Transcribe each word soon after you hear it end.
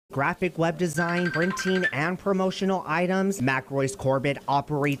graphic web design, printing, and promotional items. McRoyce Corbett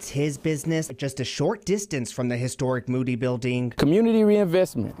operates his business just a short distance from the historic Moody Building. Community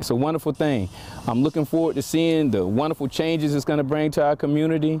reinvestment, it's a wonderful thing. I'm looking forward to seeing the wonderful changes it's going to bring to our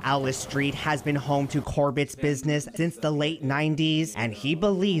community. Alice Street has been home to Corbett's business since the late 90s, and he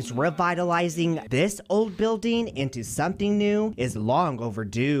believes revitalizing this old building into something new is long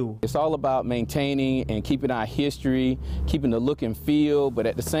overdue. It's all about maintaining and keeping our history, keeping the look and feel, but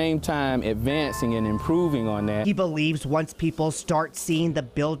at the same time advancing and improving on that. He believes once people start seeing the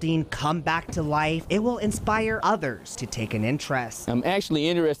building come back to life, it will inspire others to take an interest. I'm actually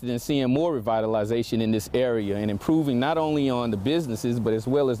interested in seeing more revitalization in this area and improving not only on the businesses but as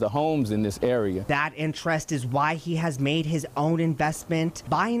well as the homes in this area. That interest is why he has made his own investment,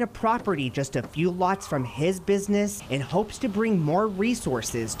 buying a property just a few lots from his business in hopes to bring more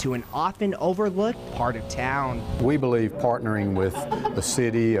resources to an often overlooked part of town. We believe partnering with the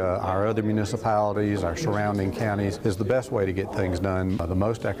city, our other municipalities, our surrounding counties is the best way to get things done the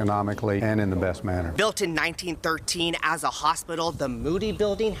most economically and in the best manner. Built in 1913 as a hospital, the Moody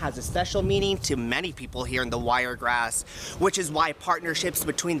Building has a special meaning to many people here in the Wiregrass, which is why partnerships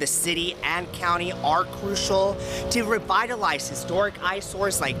between the city and county are crucial to revitalize historic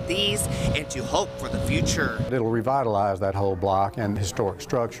eyesores like these and to hope for the future. It'll revitalize that whole block and historic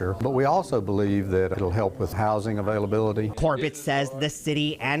structure, but we also believe that it'll help with housing availability. Corbett says the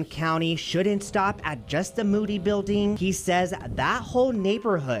city and county shouldn't stop at just the Moody Building. He says that whole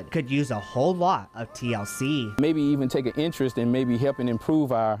neighborhood could use a whole lot of TLC. Maybe even take an interest in maybe helping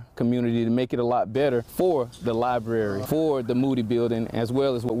improve our community to make it a lot better for the library, for the Moody Building, as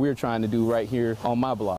well as what we're trying to do right here on my block.